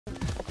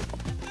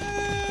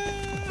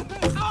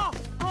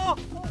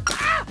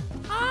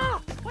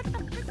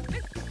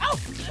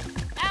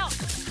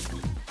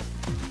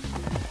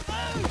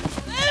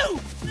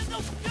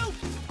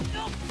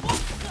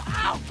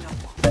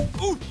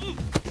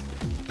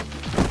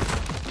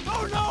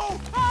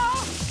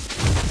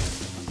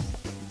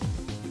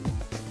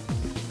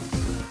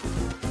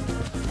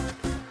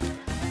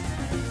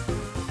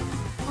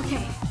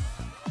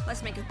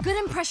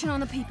Good impression on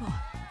the people.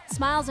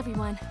 Smiles,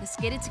 everyone. Let's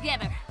get it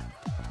together.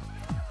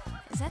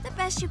 Is that the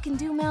best you can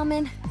do,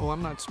 Melman? Oh,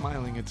 I'm not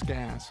smiling, it's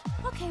gas.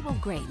 Okay, well,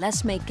 great.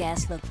 Let's make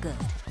gas look good.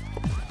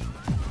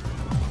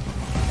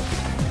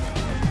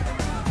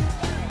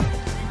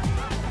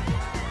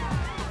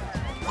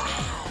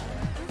 Wow.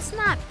 It's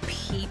not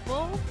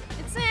people.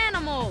 It's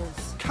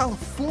animals.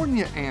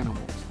 California animals.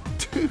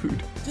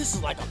 Dude. This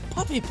is like a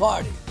puppy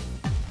party.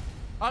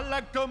 I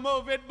like to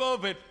move it,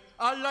 move it.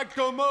 I like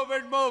to move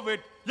it, move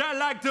it. Yeah, I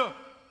like to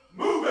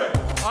move it.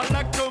 I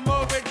like to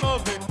move it,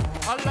 move it.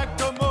 I like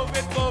to move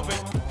it, move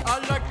it. I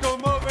like to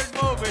move it,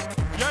 move it.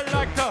 You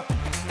like to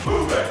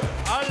move it.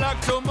 I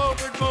like to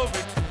move it, move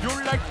it. You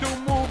like to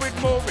move it,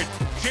 move it.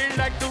 She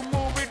like to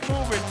move it,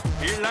 move it.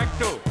 He like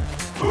to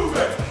move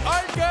it.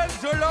 All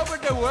girls all over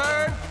the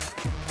world.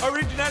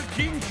 Original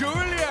King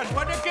Julian.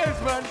 What a case,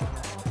 man.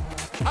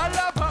 I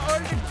love how all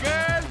the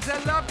girls they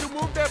love to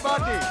move their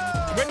body.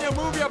 When you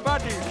move your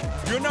body,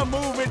 you know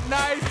move it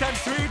nice and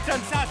sweet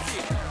and sassy.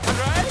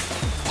 Alright?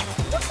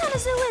 What kind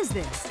of zoo is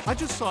this? I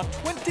just saw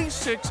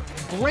 26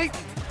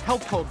 blatant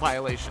health code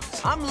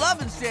violations. I'm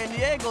loving San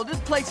Diego. This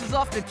place is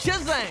off the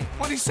Chisang.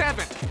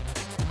 27.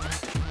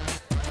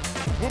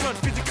 Woman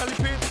physically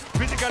fit,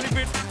 physically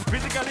fit,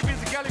 physically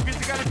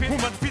fit.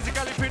 Woman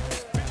physically fit.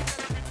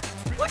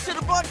 We should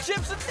have bought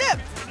chips and dip.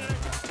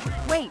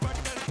 Wait.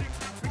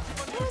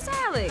 Where's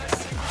Alex?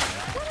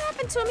 What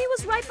happened to him? He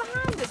was right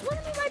behind us.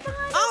 Wasn't he right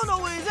behind us? I don't know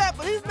where he's at,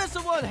 but he's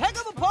missing one heck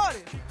of a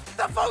party.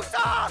 The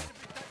Fusa!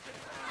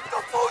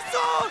 The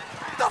Fusa!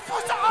 The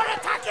Fusa are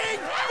attacking!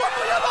 What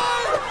do you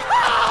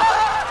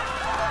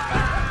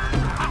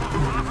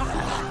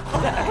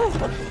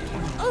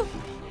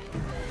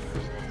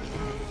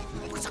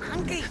Who's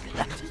hungry?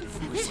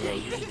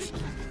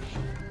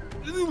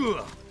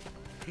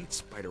 Hate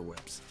spider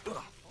webs.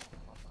 Ugh.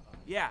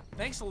 Yeah,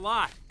 thanks a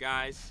lot,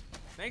 guys.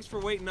 Thanks for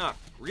waiting up.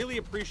 Really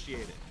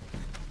appreciate it.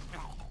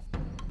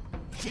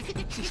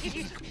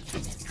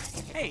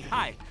 Hey,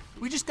 hi.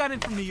 We just got in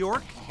from New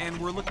York, and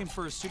we're looking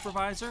for a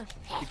supervisor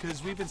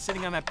because we've been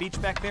sitting on that beach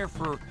back there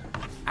for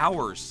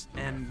hours,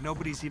 and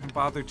nobody's even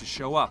bothered to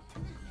show up.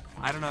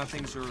 I don't know how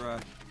things are,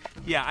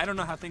 I don't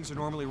know how things are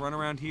normally run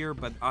around here,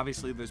 but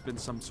obviously there's been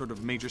some sort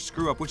of major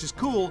screw-up, which is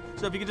cool.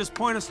 So if you could just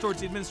point us towards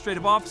the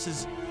administrative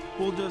offices,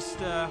 we'll just,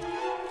 Well,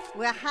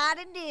 how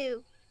to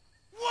do?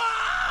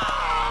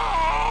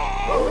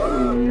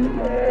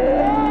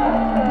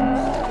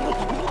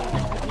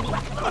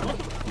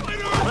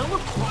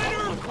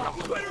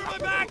 Spider in my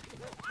back!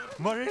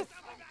 Morris,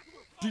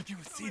 did you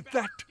see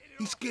that?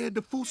 He scared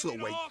the Fusa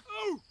away.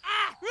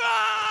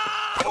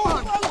 Come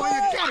on, boy,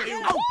 you get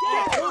it!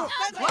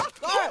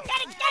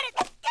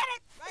 Get it!